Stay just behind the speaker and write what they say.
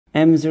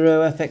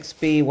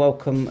M0FXB,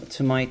 welcome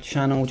to my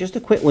channel. Just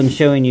a quick one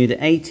showing you the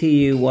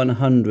ATU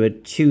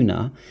 100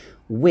 tuner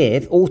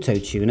with auto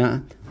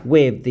tuner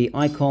with the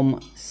Icom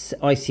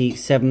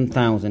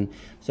Ic-7000.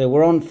 So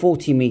we're on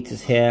 40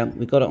 meters here.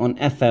 We've got it on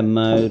FM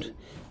mode,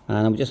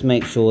 and I'll just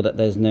make sure that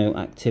there's no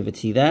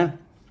activity there.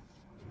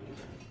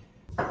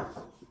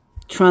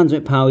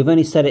 Transmit power, we've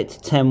only set it to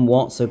 10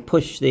 watts, so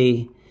push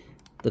the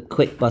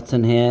quick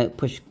button here,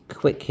 push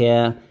quick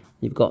here.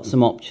 You've got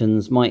some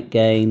options, mic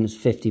gain is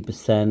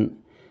 50%,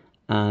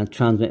 and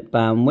transmit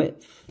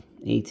bandwidth,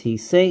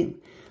 etc.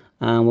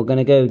 And we're going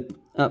to go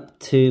up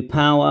to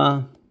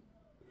power,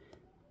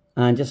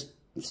 and just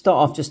start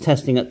off just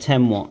testing at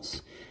 10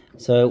 watts.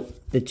 So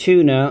the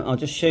tuner, I'll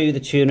just show you the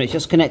tuner. It's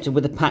just connected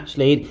with a patch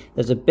lead.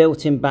 There's a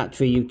built-in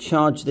battery. You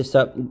charge this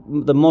up.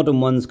 The modern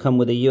ones come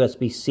with a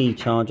USB-C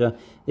charger.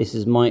 This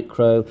is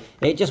micro.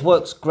 It just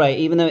works great.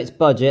 Even though it's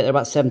budget, they're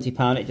about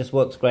 £70, it just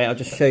works great. I'll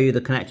just show you the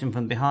connection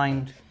from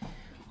behind.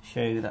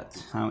 Show you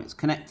that's how it's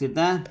connected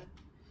there.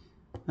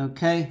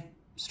 Okay,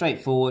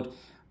 straightforward.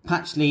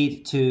 Patch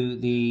lead to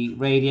the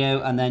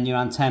radio, and then your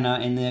antenna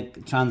in the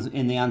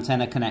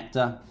antenna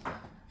connector.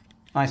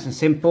 Nice and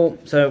simple.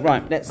 So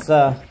right, let's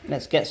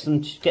get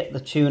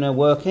the tuner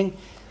working.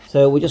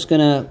 So we're just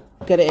gonna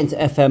get it into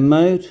FM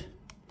mode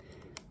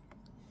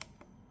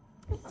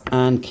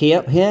and key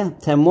up here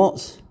 10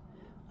 watts,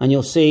 and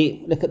you'll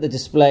see, look at the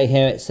display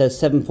here, it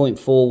says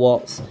 7.4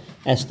 watts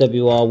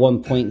SWR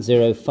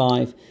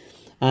 1.05.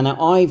 And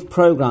I've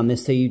programmed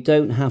this so you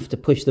don't have to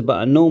push the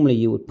button. Normally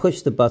you would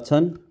push the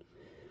button,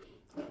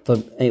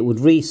 it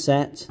would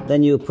reset,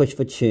 then you would push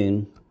for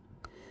tune.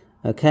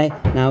 Okay,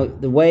 now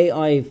the way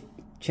I've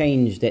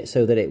changed it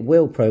so that it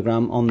will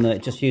program on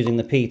just using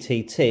the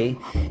PTT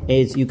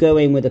is you go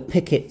in with a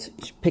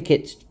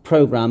Picket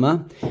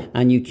programmer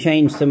and you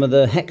change some of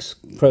the hex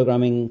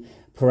programming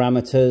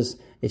parameters.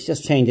 It's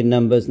just changing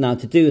numbers. Now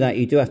to do that,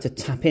 you do have to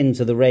tap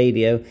into the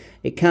radio.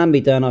 It can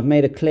be done. I've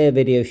made a clear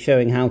video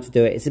showing how to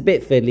do it. It's a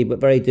bit fiddly, but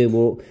very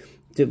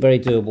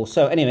doable.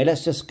 So anyway,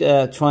 let's just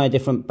try a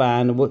different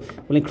band. We'll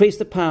increase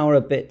the power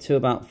a bit to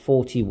about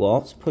 40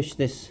 watts. Push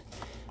this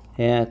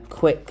here,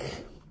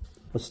 quick.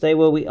 We'll stay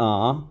where we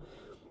are.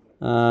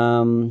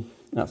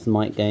 That's the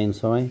mic gain,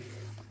 sorry.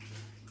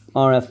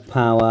 RF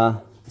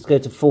power. Let's go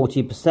to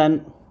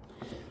 40%.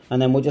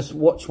 And then we'll just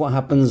watch what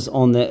happens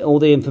on all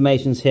the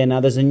information's here.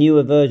 Now there's a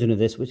newer version of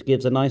this which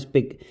gives a nice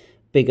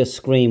bigger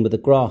screen with a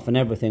graph and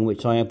everything,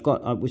 which I have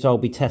got, which I'll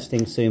be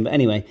testing soon. But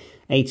anyway,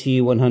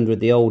 ATU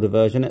 100, the older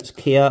version. Let's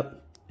key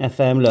up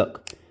FM.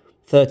 Look,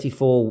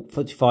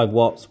 45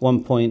 watts,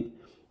 1.23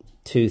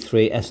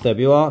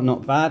 SWR.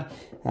 Not bad.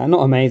 Not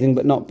amazing,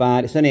 but not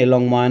bad. It's only a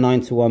long wire,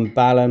 9-to-1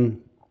 Ballon.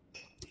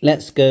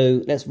 Let's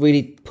go. Let's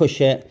really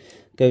push it.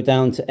 Go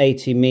down to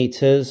 80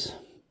 meters.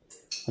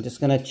 I'm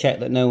just going to check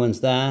that no one's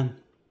there.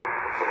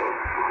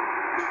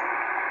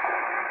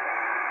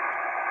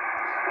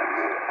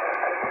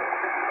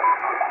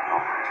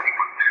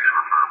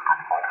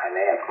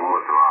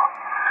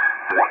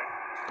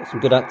 Got some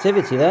good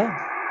activity there.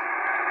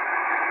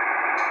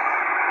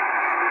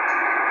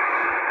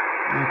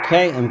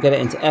 Okay, and get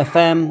it into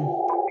FM.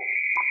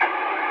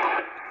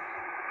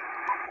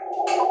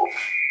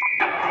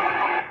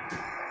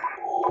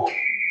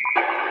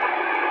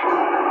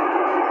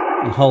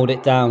 And hold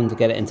it down to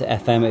get it into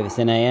FM if it's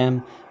in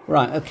AM.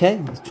 Right,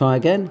 okay, let's try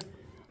again.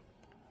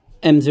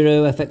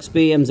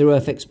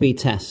 M0FXB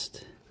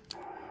test.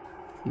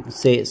 You can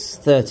see it's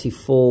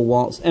 34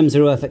 watts.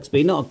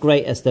 M0FXB, not a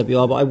great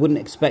SWR, but I wouldn't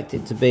expect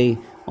it to be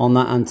on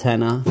that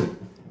antenna.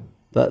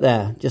 But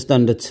there, just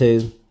under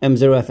 2.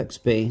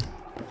 M0FXB.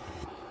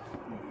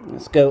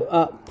 Let's go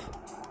up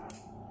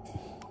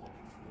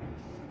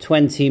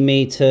 20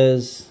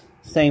 meters,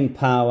 same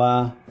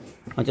power.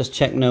 I'll just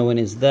check no one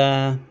is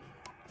there.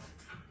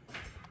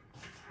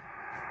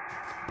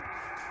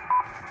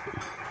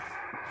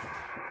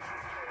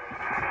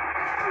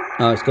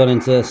 Oh, it's gone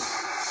into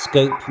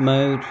scope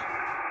mode.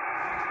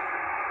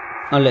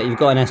 Oh look, you've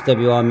got an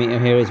SWR meter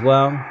here as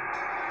well.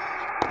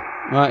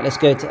 Right, let's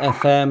go to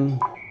FM.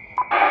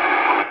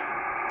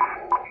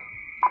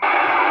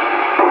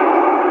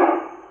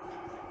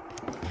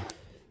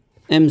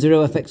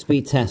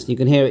 M0FXB test. You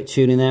can hear it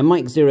tuning there.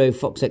 Mike 0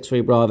 Fox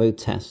X-ray Bravo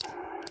test.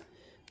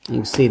 You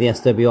can see the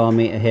SWR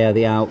meter here,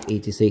 the out,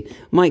 etc.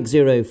 Mike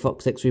 0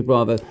 Fox X-ray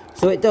Bravo.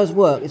 So it does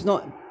work. It's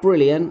not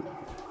brilliant.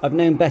 I've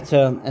known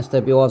better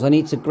SWRs. I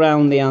need to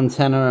ground the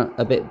antenna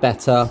a bit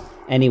better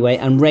anyway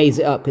and raise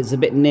it up because it's a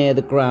bit near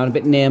the ground, a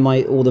bit near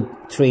all the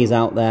trees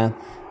out there.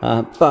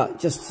 But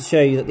just to show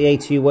you that the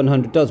ATU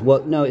 100 does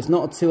work. No, it's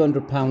not a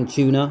 £200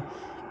 tuner.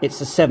 It's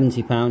a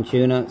 £70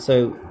 tuner,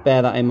 so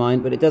bear that in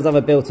mind. But it does have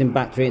a built-in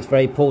battery. It's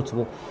very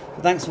portable.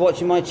 So thanks for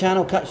watching my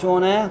channel. Catch you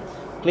on air.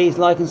 Please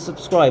like and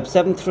subscribe.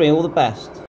 7.3, all the best.